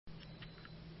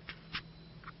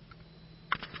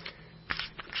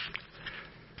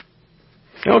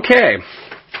Okay.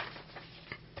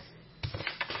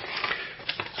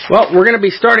 Well, we're going to be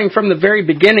starting from the very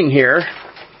beginning here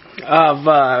of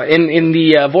in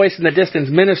the Voice in the Distance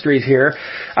Ministries here.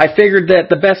 I figured that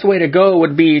the best way to go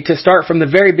would be to start from the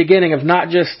very beginning of not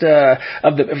just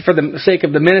for the sake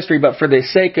of the ministry, but for the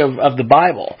sake of the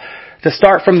Bible. To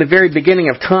start from the very beginning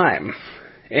of time.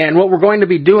 And what we're going to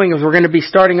be doing is we're going to be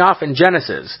starting off in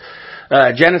Genesis.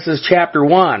 Genesis chapter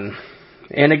 1.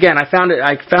 And again, I found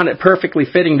it perfectly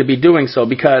fitting to be doing so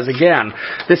because again,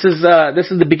 this is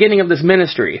the beginning of this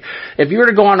ministry. If you were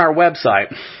to go on our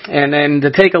website and to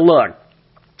take a look,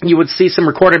 you would see some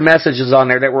recorded messages on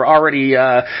there that were already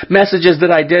messages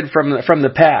that I did from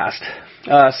the past.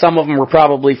 Some of them were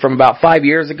probably from about 5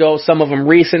 years ago, some of them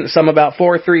recent, some about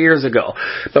 4 or 3 years ago.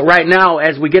 But right now,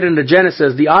 as we get into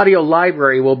Genesis, the audio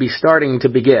library will be starting to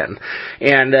begin.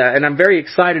 And I'm very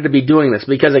excited to be doing this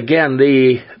because again,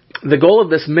 the goal of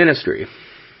this ministry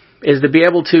is to be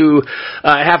able to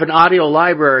have an audio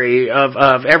library of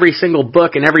every single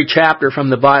book and every chapter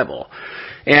from the Bible.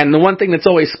 And the one thing that's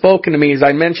always spoken to me is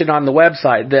I mentioned on the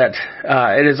website that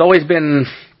it has always been,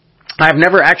 I've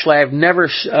never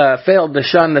failed to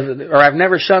shun I've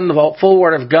never shunned the full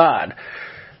Word of God.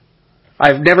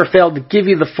 I've never failed to give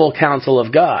you the full counsel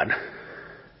of God.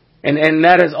 And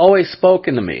that has always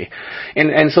spoken to me.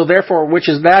 And so therefore,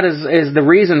 that is the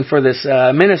reason for this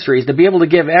ministry, is to be able to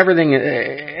give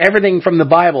everything from the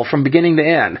Bible, from beginning to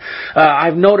end.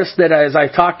 I've noticed that as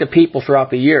I've talked to people throughout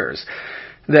the years,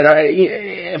 that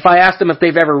if I ask them if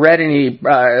they've ever read any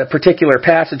particular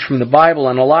passage from the Bible,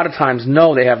 and a lot of times,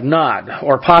 no, they have not,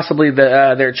 or possibly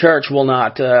their church will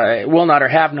not or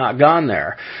have not gone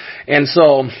there. And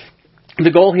so the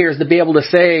goal here is to be able to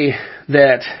say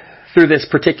that through this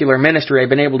particular ministry, I've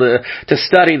been able to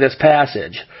study this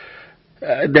passage.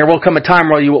 There will come a time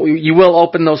where you will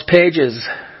open those pages,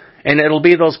 and it'll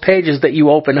be those pages that you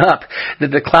open up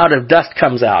that the cloud of dust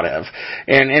comes out of.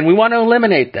 And we want to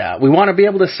eliminate that. We want to be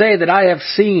able to say that I have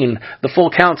seen the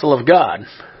full counsel of God.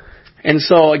 And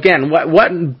so again,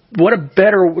 what a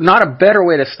better, not a better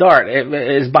way to start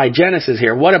is by Genesis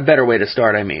here. What a better way to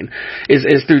start, I mean,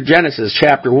 is through Genesis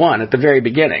chapter 1 at the very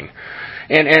beginning.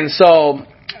 And so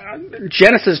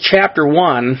Genesis chapter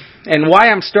 1, and why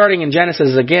I'm starting in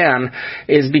Genesis again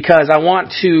is because I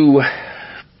want to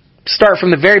start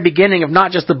from the very beginning of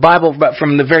not just the Bible, but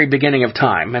from the very beginning of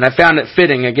time. And I found it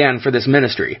fitting, again, for this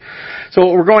ministry. So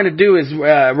what we're going to do is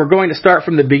we're going to start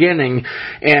from the beginning,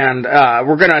 and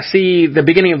we're going to see the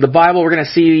beginning of the Bible. We're going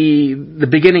to see the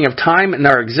beginning of time and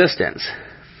our existence.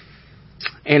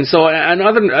 And so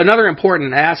another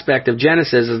important aspect of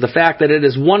Genesis is the fact that it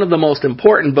is one of the most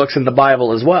important books in the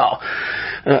Bible as well.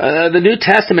 The New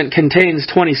Testament contains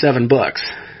 27 books.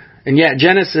 And yet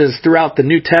Genesis throughout the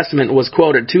New Testament was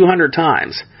quoted 200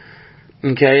 times,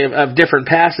 okay, of different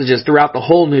passages throughout the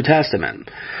whole New Testament.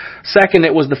 Second,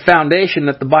 it was the foundation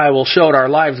that the Bible showed our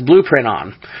lives blueprint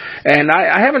on. And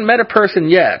I haven't met a person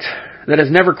yet that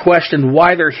has never questioned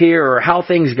why they're here or how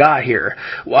things got here.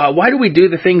 Why do we do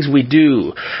the things we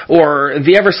do? Or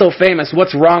the ever so famous,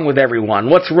 what's wrong with everyone?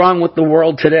 What's wrong with the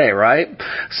world today, right?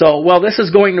 So, this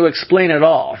is going to explain it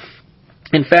all.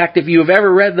 In fact, if you have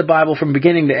ever read the Bible from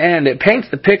beginning to end, it paints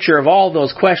the picture of all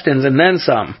those questions and then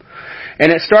some.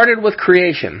 And it started with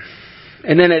creation.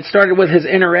 And then it started with his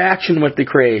interaction with the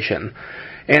creation.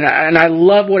 And I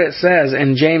love what it says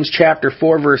in James chapter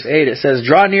 4 verse 8. It says,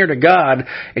 draw near to God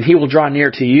and he will draw near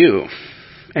to you.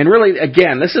 And really,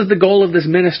 again, this is the goal of this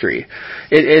ministry.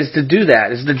 It is to do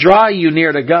that, is to draw you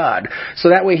near to God. So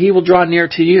that way he will draw near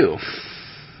to you.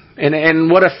 And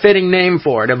what a fitting name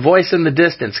for it, a voice in the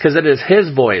distance, because it is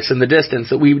his voice in the distance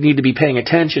that we need to be paying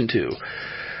attention to.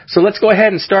 So let's go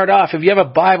ahead and start off. If you have a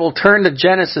Bible, turn to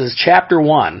Genesis chapter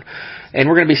 1. And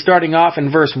we're going to be starting off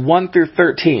in verse 1 through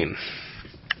 13.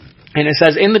 And it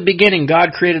says, in the beginning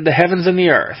God created the heavens and the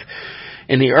earth.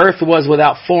 And the earth was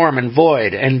without form and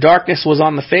void, and darkness was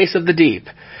on the face of the deep.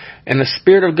 And the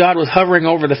Spirit of God was hovering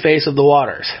over the face of the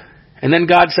waters. And then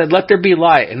God said, let there be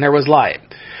light, and there was light.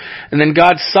 And then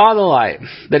God saw the light,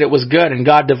 that it was good, and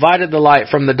God divided the light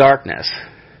from the darkness.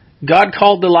 God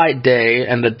called the light day,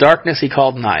 and the darkness he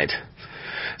called night.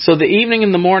 So the evening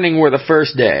and the morning were the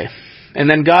first day. And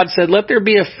then God said, let there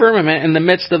be a firmament in the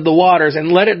midst of the waters,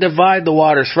 and let it divide the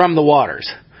waters from the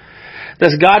waters.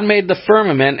 Thus God made the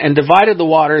firmament, and divided the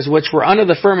waters which were under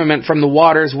the firmament from the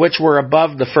waters which were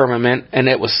above the firmament, and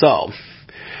it was so.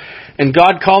 And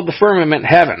God called the firmament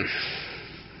heaven.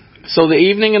 So the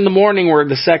evening and the morning were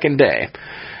the second day.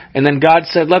 And then God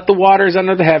said, let the waters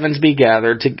under the heavens be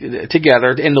gathered together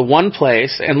into one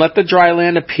place, and let the dry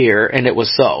land appear, and it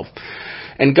was so.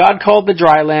 And God called the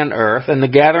dry land earth, and the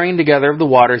gathering together of the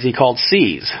waters he called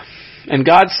seas. And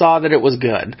God saw that it was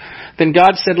good. Then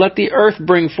God said, let the earth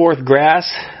bring forth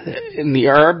grass, and the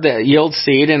herb that yields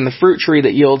seed, and the fruit tree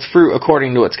that yields fruit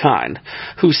according to its kind,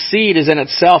 whose seed is in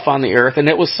itself on the earth, and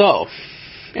it was so.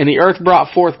 And the earth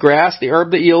brought forth grass, the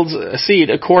herb that yields seed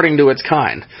according to its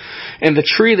kind, and the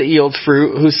tree that yields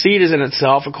fruit, whose seed is in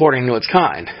itself according to its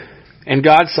kind. And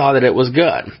God saw that it was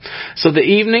good. So the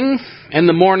evening and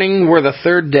the morning were the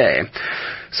third day.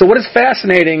 So what is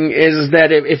fascinating is that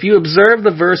if you observe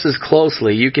the verses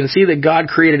closely, you can see that God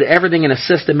created everything in a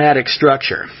systematic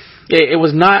structure. It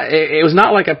was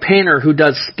not like a painter who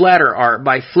does splatter art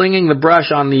by flinging the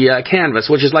brush on the canvas,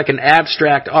 which is like an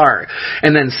abstract art,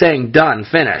 and then saying done,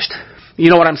 finished.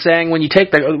 You know what I'm saying? When they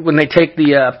take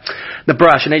the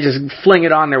brush and they just fling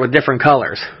it on there with different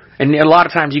colors. And a lot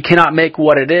of times you cannot make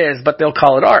what it is, but they'll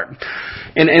call it art.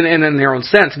 And in their own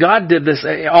sense, God did this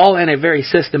all in a very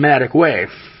systematic way,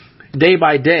 day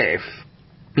by day.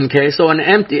 Okay, so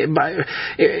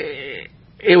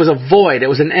it was a void, it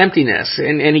was an emptiness,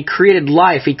 and he created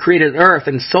life, he created earth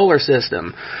and solar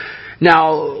system.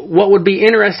 Now, what would be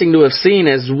interesting to have seen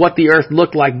is what the earth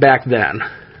looked like back then.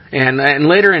 And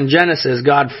later in Genesis,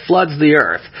 God floods the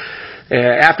earth.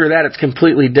 After that, it's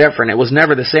completely different. It was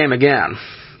never the same again.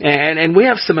 And we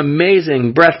have some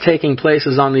amazing, breathtaking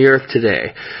places on the earth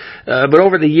today. But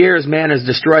over the years, man has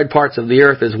destroyed parts of the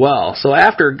earth as well. So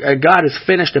after God has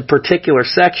finished a particular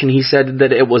section, he said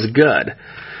that it was good.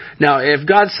 Now, if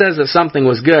God says that something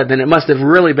was good, then it must have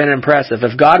really been impressive.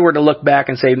 If God were to look back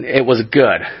and say it was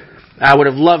good, I would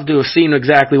have loved to have seen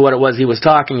exactly what it was he was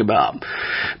talking about.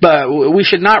 But we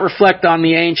should not reflect on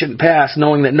the ancient past,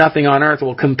 knowing that nothing on earth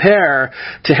will compare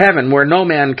to heaven, where no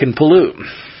man can pollute.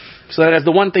 So that is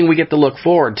the one thing we get to look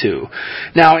forward to.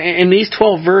 Now, in these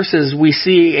 12 verses, we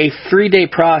see a 3-day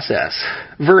process.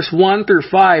 Verse 1 through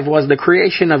 5 was the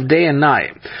creation of day and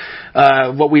night,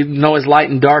 what we know as light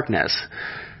and darkness.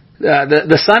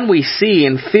 The sun we see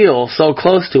and feel so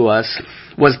close to us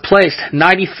was placed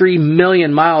 93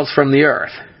 million miles from the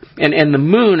earth. And the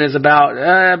moon is about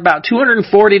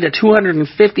 240 to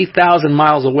 250,000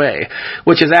 miles away,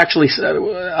 which is actually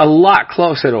a lot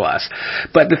closer to us.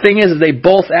 But the thing is, they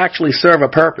both actually serve a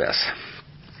purpose.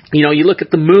 You know, you look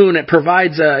at the moon, it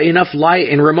provides enough light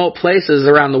in remote places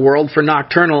around the world for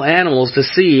nocturnal animals to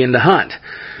see and to hunt.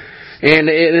 And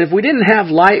if we didn't have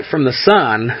light from the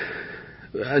sun,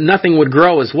 nothing would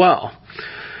grow as well.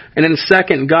 And then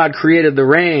second, God created the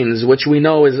rains, which we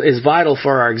know is vital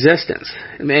for our existence.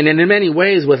 And in many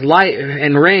ways, with light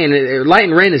and rain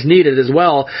is needed as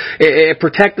well. It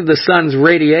protected the sun's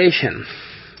radiation,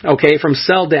 okay, from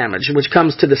cell damage, which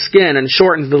comes to the skin and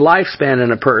shortens the lifespan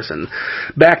in a person.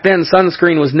 Back then,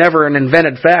 sunscreen was never an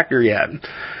invented factor yet.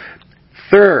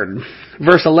 Third,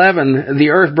 verse 11,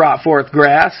 the earth brought forth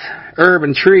grass, herb,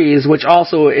 and trees, which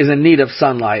also is in need of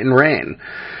sunlight and rain.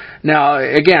 Now,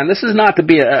 again, this is not to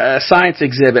be a science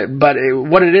exhibit, but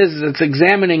what it is, it's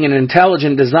examining an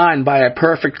intelligent design by a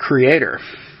perfect creator.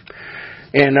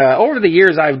 And over the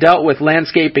years, I've dealt with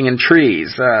landscaping and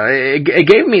trees. It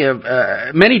gave me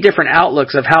many different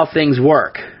outlooks of how things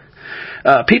work.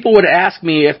 People would ask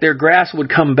me if their grass would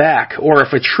come back or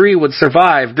if a tree would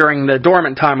survive during the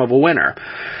dormant time of a winter.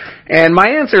 And my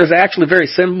answer is actually very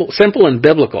simple and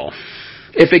biblical.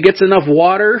 If it gets enough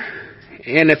water,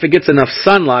 and if it gets enough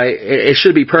sunlight, it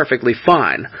should be perfectly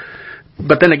fine.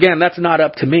 But then again, that's not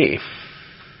up to me.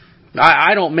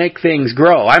 I don't make things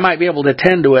grow. I might be able to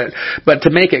tend to it, but to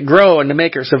make it grow and to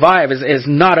make it survive is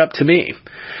not up to me.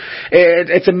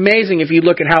 It's amazing if you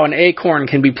look at how an acorn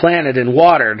can be planted and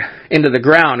watered into the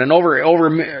ground, and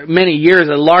over many years,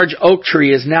 a large oak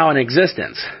tree is now in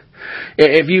existence.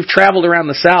 If you've traveled around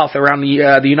the South, around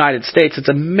the United States, it's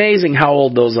amazing how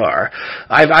old those are.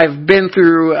 I've been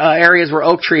through areas where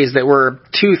oak trees that were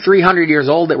 200-300 years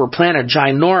old that were planted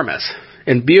ginormous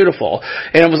and beautiful.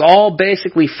 And it was all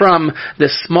basically from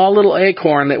this small little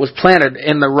acorn that was planted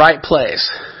in the right place.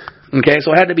 Okay,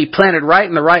 so it had to be planted right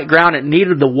in the right ground. It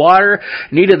needed the water,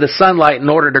 needed the sunlight in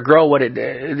order to grow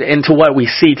into what we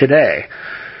see today.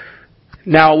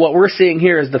 Now, what we're seeing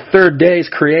here is the third day's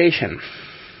creation.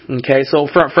 Okay, so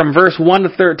from verse 1 to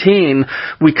 13,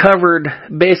 we covered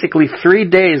basically 3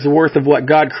 days worth of what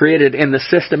God created in the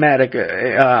systematic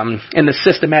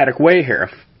way here.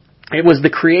 It was the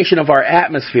creation of our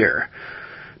atmosphere.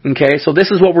 Okay, so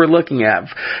this is what we're looking at.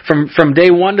 From day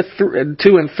 1 to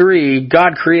 2 and 3,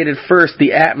 God created first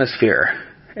the atmosphere.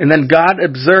 And then God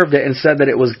observed it and said that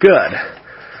it was good.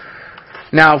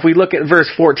 Now, if we look at verse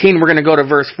 14, we're going to go to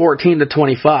verse 14 to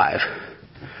 25.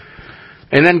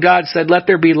 And then God said, "Let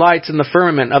there be lights in the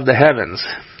firmament of the heavens,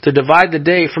 to divide the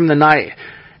day from the night,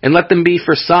 And let them be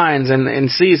for signs and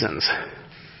seasons,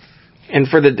 and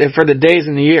for the days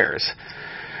and the years.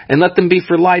 And let them be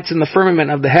for lights in the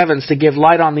firmament of the heavens to give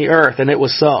light on the earth. And it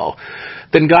was so.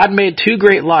 Then God made 2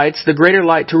 great lights, the greater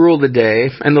light to rule the day,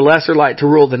 and the lesser light to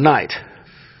rule the night.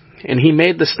 And he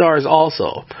made the stars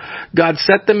also. God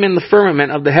set them in the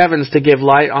firmament of the heavens to give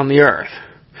light on the earth,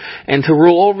 and to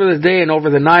rule over the day and over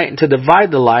the night, and to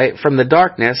divide the light from the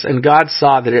darkness. And God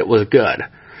saw that it was good.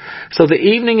 So the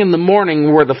evening and the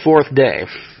morning were the 4th day.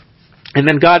 And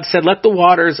then God said, let the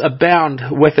waters abound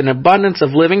with an abundance of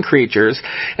living creatures,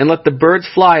 and let the birds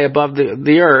fly above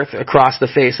the earth across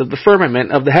the face of the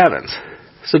firmament of the heavens.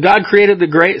 So God created the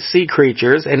great sea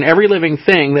creatures and every living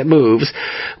thing that moves,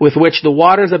 with which the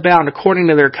waters abound according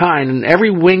to their kind, and every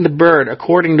winged bird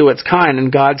according to its kind.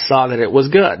 And God saw that it was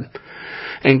good.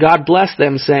 And God blessed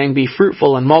them, saying, be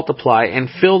fruitful and multiply, and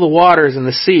fill the waters and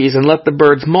the seas, and let the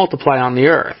birds multiply on the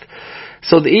earth.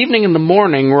 So the evening and the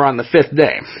morning were on the 5th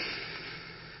day.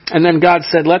 And then God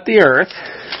said, let the earth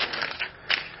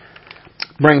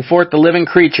bring forth the living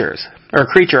creatures, or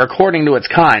creature according to its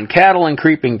kind, cattle and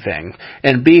creeping thing,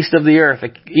 and beast of the earth,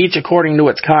 each according to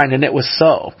its kind. And it was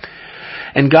so.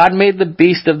 And God made the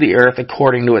beast of the earth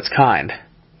according to its kind,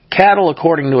 cattle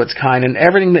according to its kind, and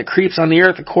everything that creeps on the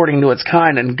earth according to its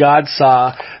kind. And God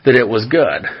saw that it was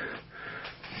good.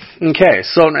 Okay,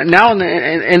 so now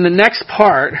in the next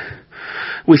part,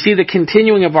 we see the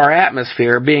continuing of our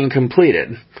atmosphere being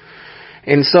completed.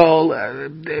 And so,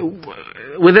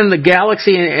 within the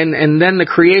galaxy and then the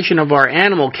creation of our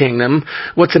animal kingdom,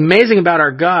 what's amazing about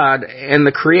our God and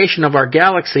the creation of our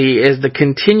galaxy is the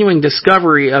continuing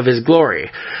discovery of His glory.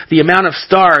 The amount of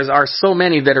stars are so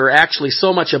many that are actually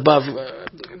so much above,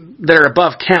 that are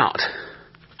above count.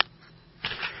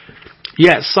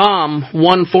 Yet Psalm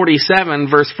 147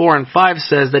 verse 4 and 5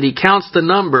 says that He counts the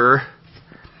number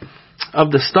of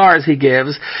the stars He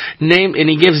gives, and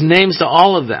He gives names to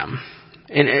all of them.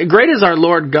 And great is our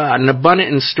Lord God, and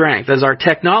abundant in strength. As our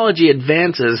technology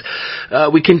advances,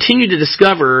 we continue to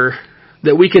discover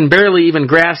that we can barely even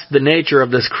grasp the nature of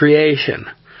this creation.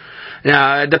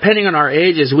 Now, depending on our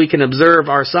ages, we can observe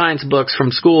our science books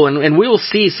from school, and we will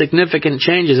see significant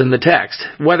changes in the text,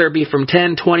 whether it be from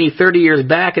 10, 20, 30 years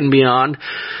back and beyond.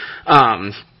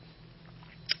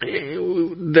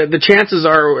 The chances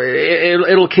are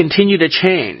it'll continue to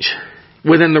change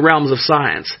within the realms of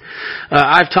science.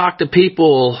 I've talked to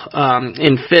people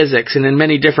in physics, and in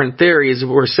many different theories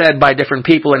were said by different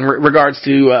people in regards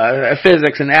to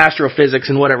physics and astrophysics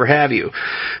and whatever have you.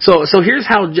 So here's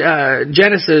how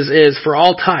Genesis is for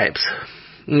all types.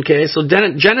 Okay, so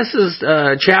Genesis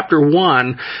chapter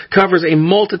 1 covers a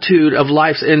multitude of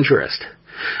life's interest.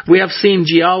 We have seen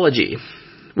geology.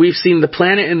 We've seen the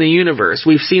planet and the universe.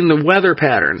 We've seen the weather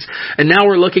patterns. And now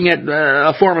we're looking at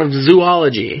a form of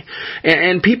zoology.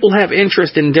 And people have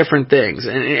interest in different things.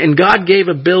 And God gave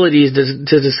abilities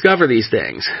to discover these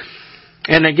things.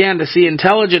 And again, to see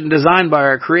intelligent design by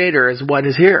our Creator is what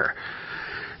is here.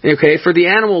 Okay, for the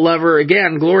animal lover,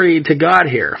 again, glory to God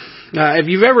here. If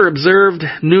you've ever observed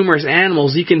numerous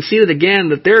animals, you can see that again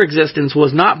that their existence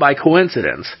was not by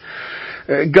coincidence.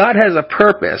 God has a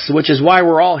purpose, which is why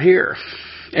we're all here.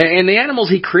 And the animals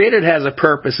He created has a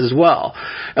purpose as well.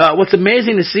 What's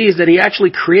amazing to see is that He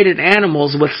actually created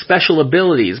animals with special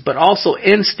abilities, but also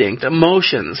instinct,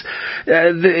 emotions.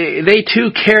 They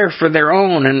too care for their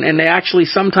own, and they actually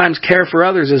sometimes care for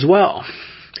others as well.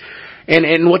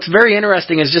 And what's very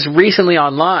interesting is just recently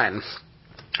online,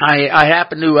 I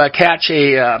happened to catch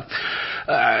a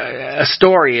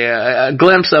story, a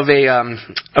glimpse of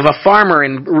a farmer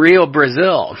in Rio,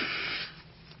 Brazil,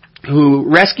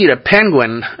 who rescued a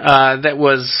penguin that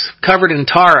was covered in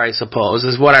tar, I suppose,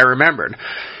 is what I remembered.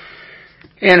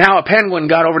 And how a penguin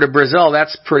got over to Brazil,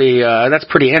 that's pretty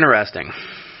interesting.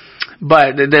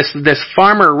 But this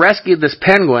farmer rescued this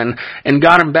penguin and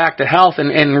got him back to health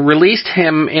and released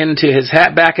him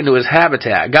back into his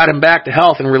habitat. Got him back to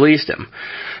health and released him.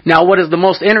 Now, what is the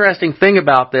most interesting thing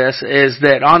about this is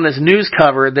that on this news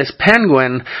cover, this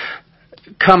penguin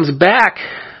comes back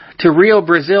to Rio,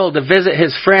 Brazil to visit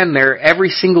his friend there every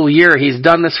single year. He's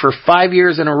done this for 5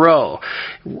 years in a row,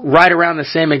 right around the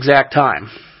same exact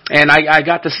time. And I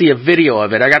got to see a video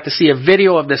of it. I got to see a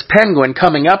video of this penguin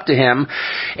coming up to him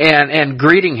and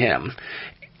greeting him.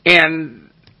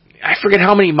 And I forget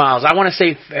how many miles. I want to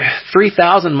say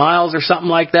 3,000 miles or something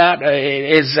like that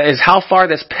is how far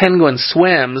this penguin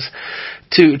swims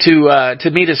to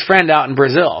meet his friend out in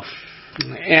Brazil.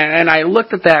 And I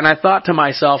looked at that and I thought to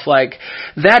myself, like,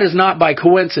 that is not by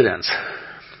coincidence.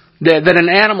 That an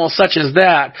animal such as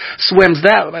that swims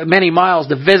that many miles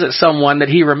to visit someone that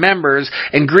he remembers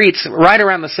and greets right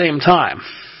around the same time.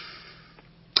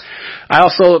 I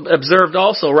also observed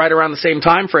right around the same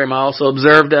time frame, I also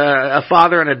observed a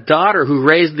father and a daughter who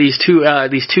raised these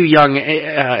two young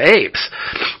apes.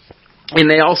 And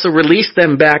they also released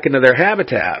them back into their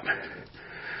habitat.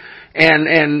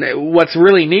 And what's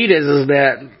really neat is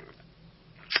that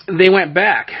they went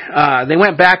back. They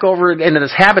went back over into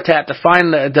this habitat to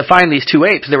find these two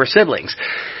apes. They were siblings.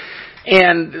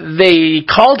 And they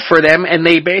called for them, and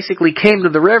they basically came to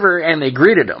the river and they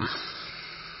greeted them.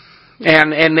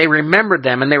 And they remembered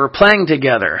them, and they were playing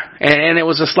together. And it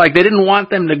was just like they didn't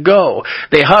want them to go.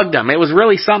 They hugged them. It was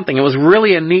really something. It was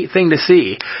really a neat thing to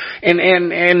see.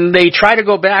 And they try to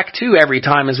go back too every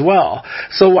time as well.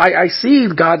 So I see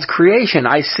God's creation.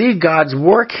 I see God's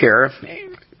work here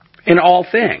in all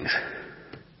things.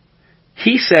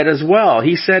 He said as well.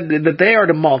 He said that they are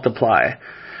to multiply.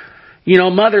 You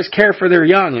know, mothers care for their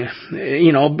young.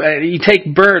 You know, you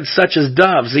take birds such as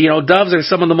doves. You know, doves are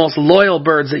some of the most loyal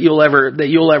birds that you'll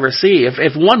ever see.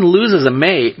 If one loses a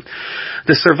mate,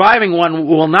 the surviving one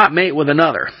will not mate with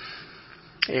another.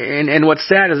 And what's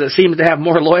sad is it seems to have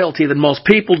more loyalty than most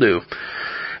people do.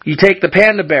 You take the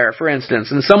panda bear, for instance,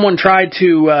 and someone tried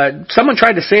to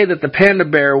say that the panda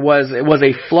bear was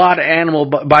a flawed animal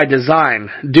by design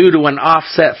due to an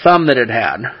offset thumb that it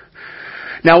had.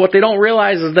 Now, what they don't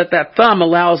realize is that thumb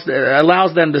allows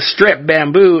them to strip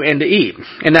bamboo and to eat.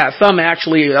 And that thumb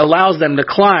actually allows them to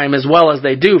climb as well as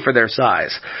they do for their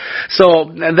size.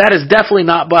 So, that is definitely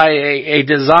not by a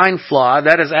design flaw.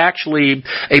 That is actually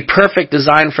a perfect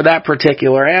design for that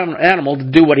particular animal to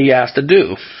do what he has to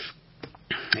do.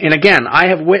 And again, I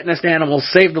have witnessed animals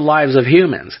save the lives of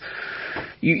humans.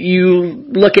 You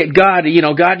look at God, you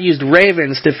know, God used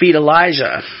ravens to feed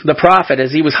Elijah, the prophet,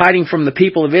 as he was hiding from the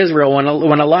people of Israel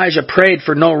when Elijah prayed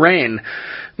for no rain.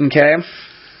 Okay?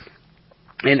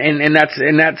 And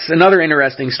that's another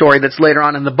interesting story that's later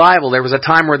on in the Bible. There was a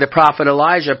time where the prophet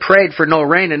Elijah prayed for no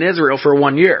rain in Israel for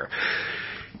 1 year.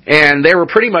 And they were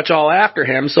pretty much all after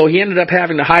him, so he ended up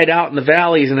having to hide out in the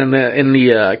valleys and in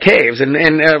the caves.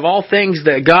 And of all things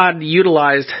that God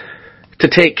utilized to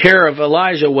take care of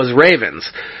Elijah was ravens.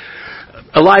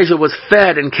 Elijah was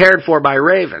fed and cared for by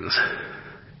ravens.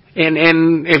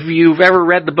 And if you've ever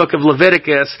read the book of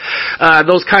Leviticus,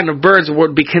 those kind of birds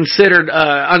would be considered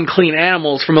unclean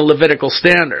animals from a Levitical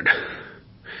standard.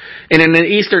 And in the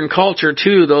Eastern culture,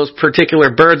 too, those particular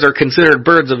birds are considered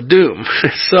birds of doom.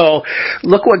 So,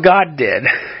 look what God did.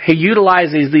 He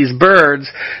utilized these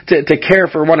birds to care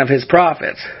for one of His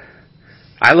prophets.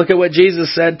 I look at what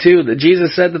Jesus said, too. That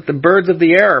Jesus said that the birds of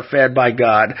the air are fed by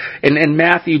God. In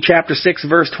Matthew chapter 6,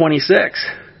 verse 26.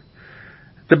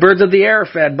 The birds of the air are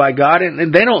fed by God,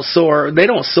 and they don't soar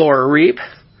or reap.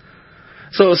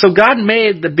 So God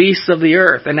made the beasts of the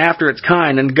earth and after its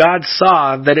kind, and God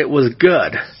saw that it was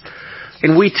good.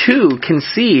 And we too can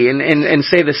see and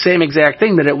say the same exact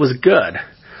thing, that it was good.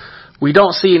 We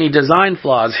don't see any design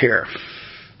flaws here.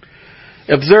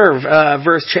 Observe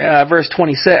verse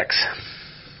 26.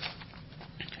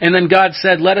 And then God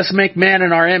said, "Let us make man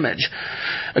in our image,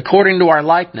 according to our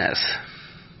likeness.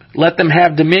 Let them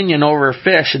have dominion over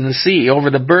fish in the sea, over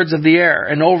the birds of the air,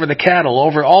 and over the cattle,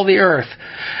 over all the earth,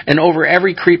 and over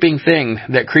every creeping thing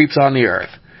that creeps on the earth."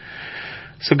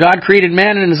 So God created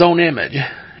man in His own image.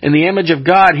 In the image of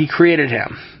God He created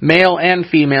him. Male and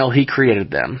female He created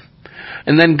them.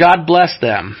 And then God blessed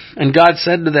them. And God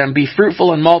said to them, "Be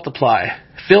fruitful and multiply.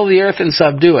 Fill the earth and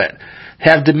subdue it.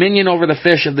 Have dominion over the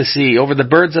fish of the sea, over the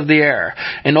birds of the air,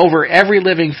 and over every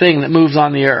living thing that moves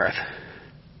on the earth."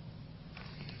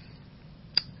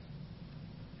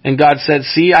 And God said,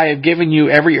 "See, I have given you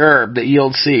every herb that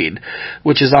yields seed,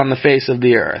 which is on the face of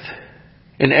the earth.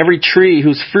 And every tree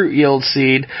whose fruit yields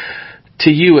seed,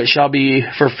 to you it shall be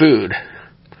for food.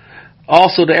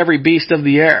 Also to every beast of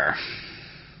the air,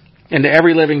 and to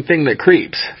every living thing that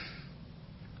creeps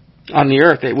on the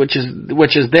earth, which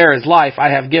is there as life, I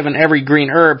have given every green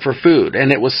herb for food."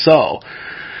 And it was so.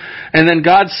 And then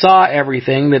God saw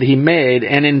everything that He made,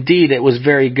 and indeed it was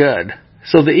very good.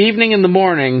 So the evening and the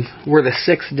morning were the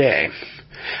sixth day.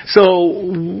 So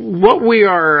what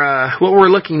we're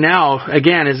looking now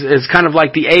again is kind of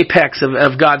like the apex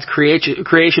of God's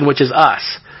creation, which is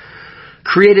us,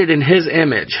 created in His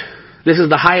image. This is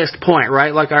the highest point,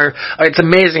 right? Like it's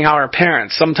amazing how our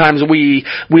parents, sometimes we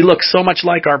look so much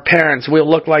like our parents. We'll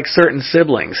look like certain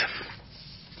siblings.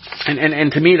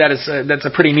 And to me that's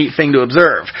a pretty neat thing to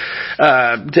observe,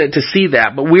 to see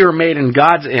that. But we were made in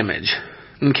God's image.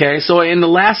 Okay, so in the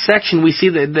last section we see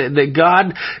that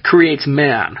God creates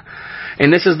man.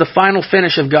 And this is the final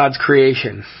finish of God's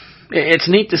creation. It's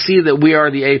neat to see that we are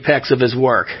the apex of His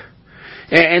work.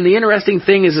 And the interesting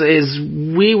thing is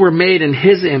we were made in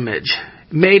His image,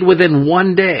 made within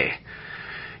 1 day.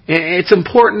 It's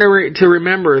important to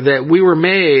remember that we were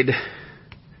made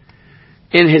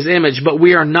in His image, but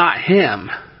we are not Him.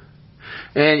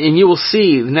 And you will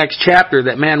see the next chapter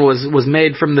that man was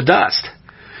made from the dust.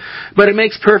 But it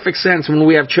makes perfect sense when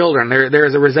we have children. There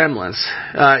is a resemblance,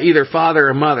 either father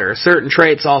or mother. Certain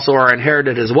traits also are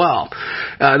inherited as well.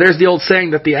 There's the old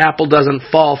saying that the apple doesn't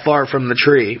fall far from the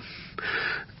tree.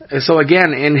 So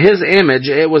again, in His image,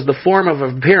 it was the form of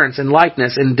appearance and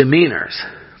likeness and demeanors.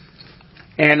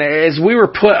 And as we were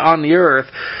put on the earth,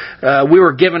 we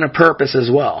were given a purpose as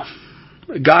well.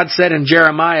 God said in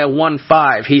Jeremiah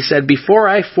 1:5, He said, "Before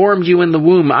I formed you in the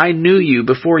womb, I knew you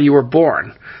before you were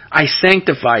born. I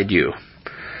sanctified you."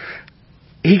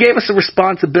 He gave us a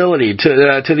responsibility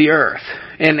to the earth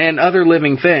and other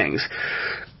living things.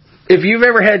 If you've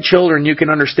ever had children, you can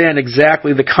understand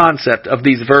exactly the concept of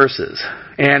these verses.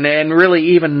 And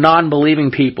really even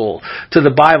non-believing people to the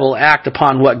Bible act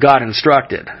upon what God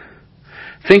instructed.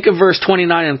 Think of verse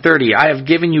 29 and 30. "I have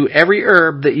given you every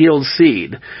herb that yields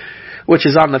seed, which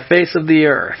is on the face of the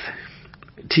earth.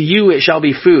 To you it shall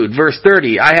be food." Verse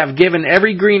 30, "I have given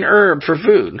every green herb for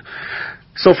food."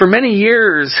 So for many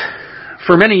years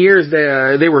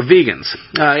they were vegans.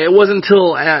 It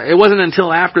wasn't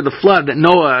until after the flood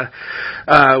that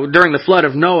during the flood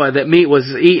of Noah, that meat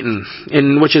was eaten,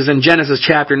 which is in Genesis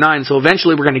chapter 9. So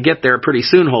eventually we're going to get there pretty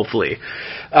soon, hopefully.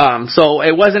 So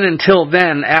it wasn't until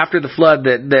then, after the flood,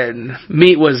 that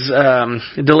meat was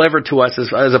delivered to us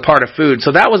as a part of food.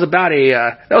 So that was about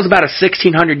a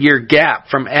 1600-year gap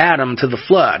from Adam to the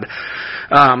flood.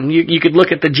 You could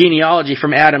look at the genealogy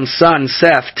from Adam's son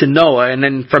Seth to Noah, and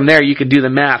then from there you could do the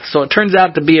math. So it turns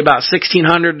out to be about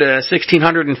 1600 to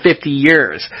 1650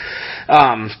 years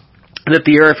that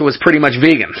the earth was pretty much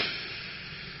vegan.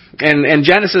 And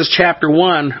Genesis chapter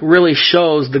 1 really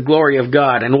shows the glory of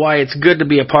God and why it's good to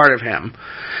be a part of Him.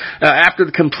 After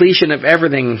the completion of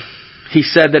everything, He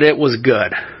said that it was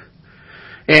good.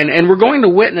 And we're going to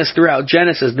witness throughout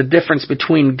Genesis the difference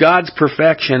between God's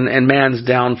perfection and man's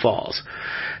downfalls.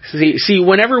 See,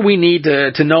 whenever we need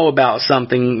to know about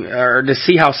something or to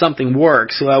see how something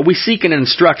works, we seek an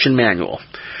instruction manual.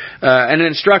 An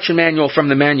instruction manual from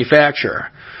the manufacturer.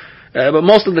 But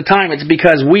most of the time it's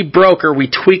because we broke or we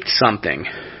tweaked something.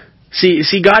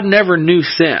 See, God never knew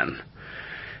sin.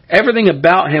 Everything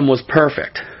about Him was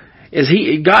perfect.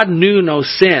 God knew no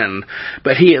sin,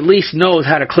 but He at least knows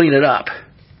how to clean it up,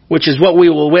 which is what we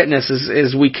will witness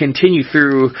as we continue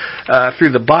through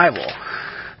the Bible.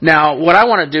 Now, what I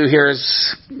want to do here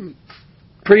is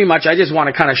pretty much I just want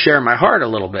to kind of share my heart a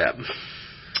little bit.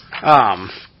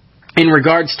 In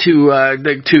regards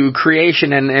to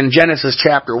creation and Genesis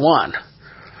chapter 1.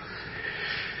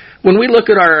 When we look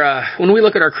at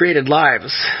our created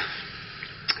lives,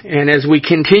 and as we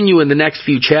continue in the next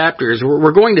few chapters,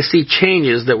 we're going to see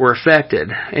changes that were affected,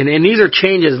 and these are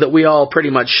changes that we all pretty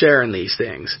much share in these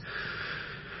things.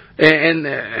 And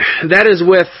that is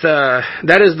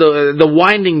the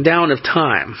winding down of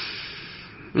time.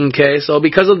 Okay, so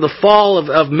because of the fall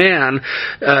of man,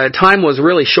 time was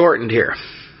really shortened here.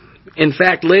 In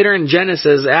fact, later in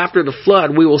Genesis, after the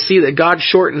flood, we will see that God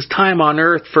shortens time on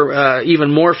earth for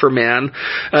even more for man,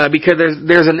 because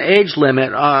there's an age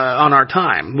limit on our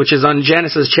time, which is on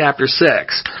Genesis chapter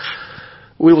 6.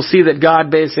 We will see that God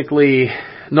basically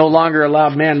no longer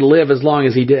allowed man to live as long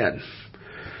as he did.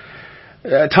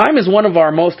 Time is one of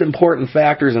our most important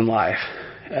factors in life,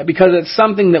 because it's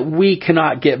something that we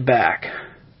cannot get back.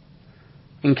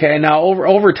 Okay, now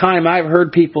over time I've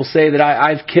heard people say that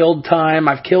I've killed time,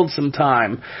 I've killed some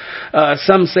time.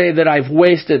 Some say that I've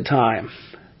wasted time.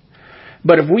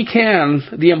 But if we can,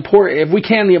 the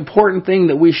important thing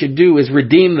that we should do is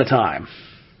redeem the time.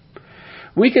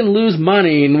 We can lose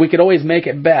money and we could always make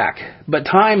it back, but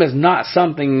time is not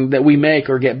something that we make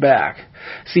or get back.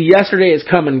 See, yesterday is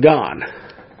come and gone.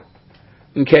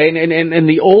 Okay, and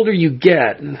the older you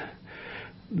get,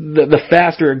 the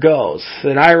faster it goes.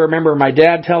 And I remember my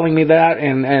dad telling me that,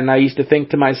 and I used to think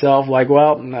to myself, like,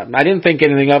 well, I didn't think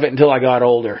anything of it until I got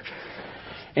older.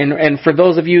 And for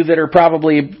those of you that are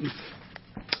probably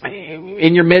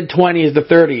in your mid-20s to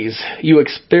 30s, you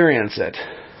experience it.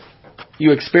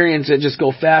 You experience it just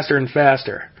go faster and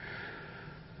faster.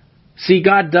 See,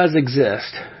 God does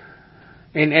exist.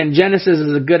 And Genesis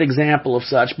is a good example of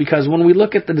such, because when we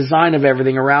look at the design of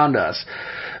everything around us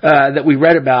that we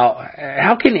read about,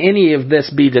 how can any of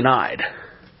this be denied?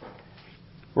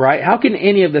 Right? How can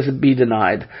any of this be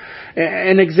denied?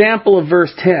 An example of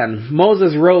verse 10,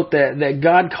 Moses wrote that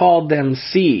God called them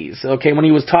seas. Okay, when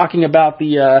he was talking about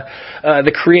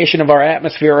the creation of our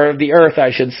atmosphere, or of the earth,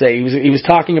 I should say. He was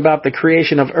talking about the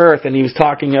creation of earth, and he was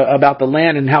talking about the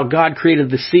land and how God created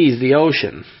the seas, the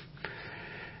ocean.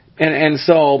 And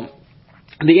so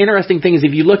the interesting thing is,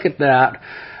 if you look at that,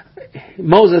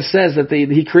 Moses says that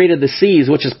he created the seas,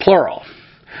 which is plural.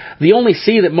 The only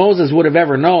sea that Moses would have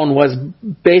ever known was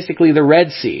basically the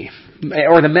Red Sea,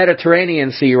 or the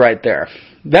Mediterranean Sea right there.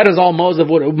 That is all Moses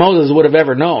would have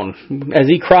ever known as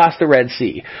he crossed the Red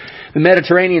Sea. The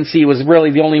Mediterranean Sea was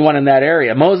really the only one in that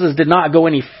area. Moses did not go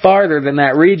any farther than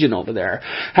that region over there.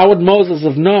 How would Moses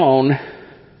have known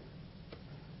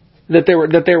that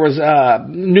there was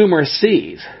numerous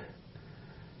seas?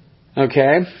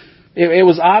 Okay, it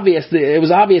was obvious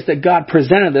that God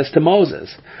presented this to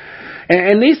Moses.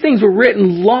 And these things were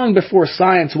written long before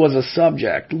science was a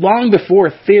subject, long before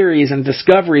theories and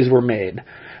discoveries were made.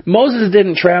 Moses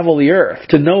didn't travel the earth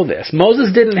to know this.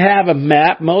 Moses didn't have a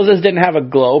map. Moses didn't have a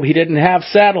globe. He didn't have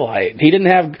satellite. He didn't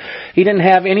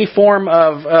have any form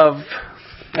of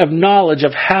knowledge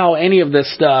of how any of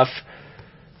this stuff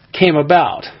came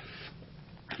about.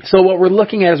 So what we're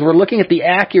looking at is we're looking at the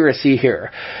accuracy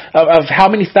here of how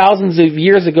many thousands of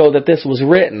years ago that this was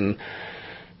written.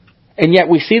 And yet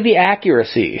we see the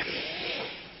accuracy,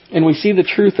 and we see the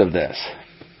truth of this.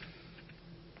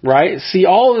 Right? See,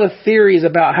 all of the theories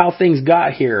about how things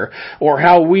got here, or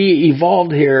how we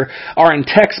evolved here, are in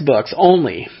textbooks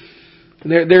only.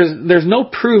 There's no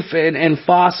proof in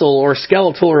fossil or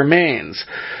skeletal remains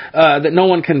that no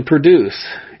one can produce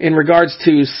in regards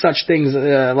to such things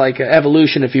like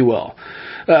evolution, if you will.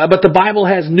 But the Bible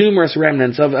has numerous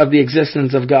remnants of the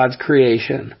existence of God's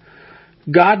creation.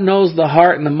 God knows the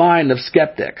heart and the mind of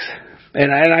skeptics.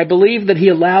 And I believe that He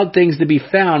allowed things to be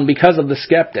found because of the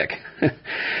skeptic.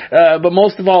 But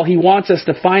most of all, He wants us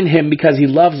to find Him because He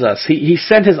loves us. He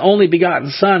sent His only begotten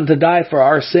Son to die for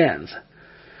our sins.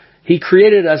 He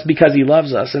created us because He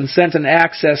loves us and sent an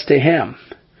access to Him.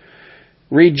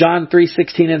 Read John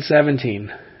 3:16 and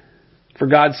 17. For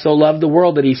God so loved the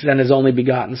world that He sent His only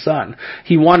begotten Son.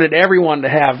 He wanted everyone to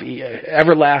have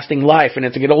everlasting life, and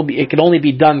it could only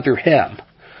be done through Him.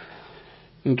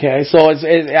 Okay, so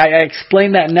I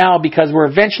explain that now because we're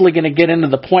eventually going to get into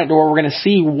the point where we're going to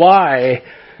see why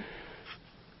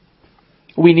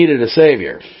we needed a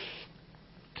Savior.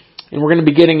 And we're going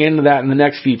to be getting into that in the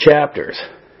next few chapters.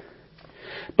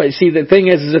 But see, the thing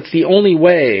is it's the only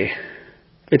way.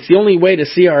 It's the only way to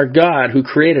see our God who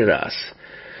created us.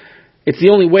 It's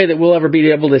the only way that we'll ever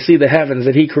be able to see the heavens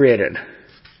that He created.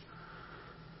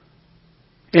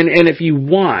 And if you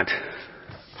want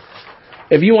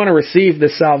to receive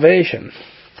this salvation,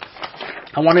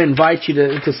 I want to invite you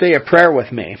to say a prayer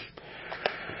with me.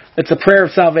 It's a prayer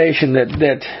of salvation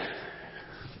that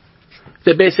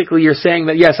basically you're saying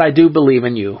that, yes, I do believe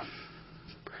in you.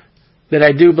 That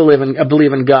I do believe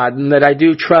in God, and that I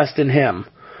do trust in Him.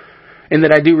 And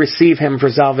that I do receive Him for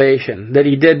salvation. That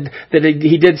He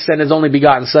did send His only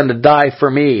begotten Son to die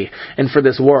for me and for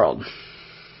this world.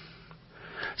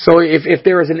 So if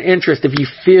there is an interest, if you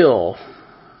feel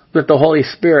that the Holy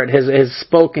Spirit has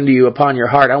spoken to you upon your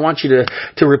heart, I want you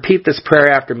to repeat this prayer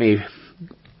after me.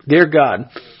 Dear God,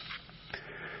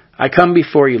 I come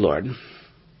before you, Lord,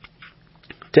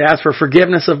 to ask for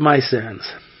forgiveness of my sins.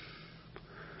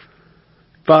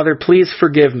 Father, please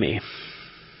forgive me.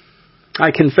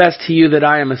 I confess to you that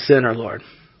I am a sinner, Lord.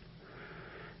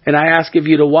 And I ask of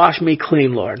you to wash me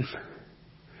clean, Lord.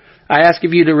 I ask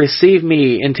of you to receive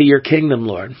me into your kingdom,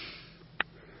 Lord.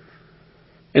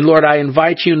 And Lord, I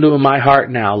invite you into my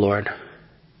heart now, Lord.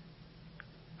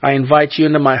 I invite you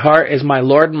into my heart as my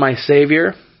Lord and my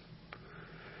Savior.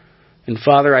 And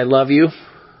Father, I love you.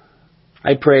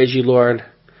 I praise you, Lord.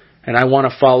 And I want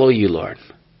to follow you, Lord.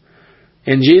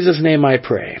 In Jesus' name I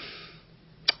pray.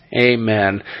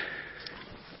 Amen.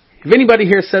 If anybody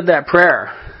here said that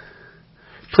prayer,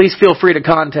 please feel free to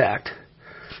contact.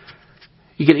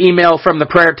 You can email from the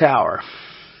prayer tower.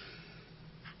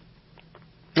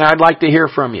 I'd like to hear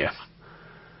from you.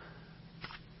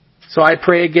 So I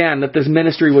pray again that this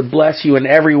ministry would bless you in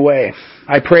every way.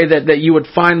 I pray that you would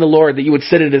find the Lord, that you would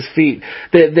sit at His feet,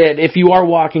 that if you are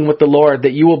walking with the Lord,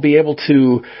 that you will be able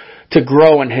to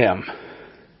grow in Him.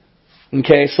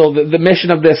 Okay, so the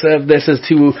mission of this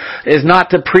is not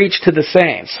to preach to the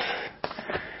saints.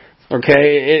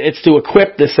 Okay, it's to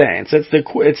equip the saints.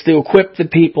 It's to equip the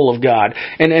people of God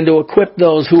and to equip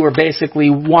those who are basically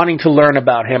wanting to learn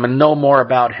about Him and know more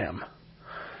about Him.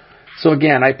 So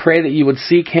again, I pray that you would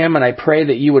seek Him, and I pray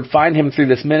that you would find Him through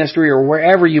this ministry or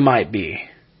wherever you might be.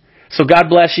 So God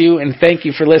bless you, and thank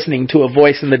you for listening to A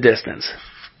Voice in the Distance.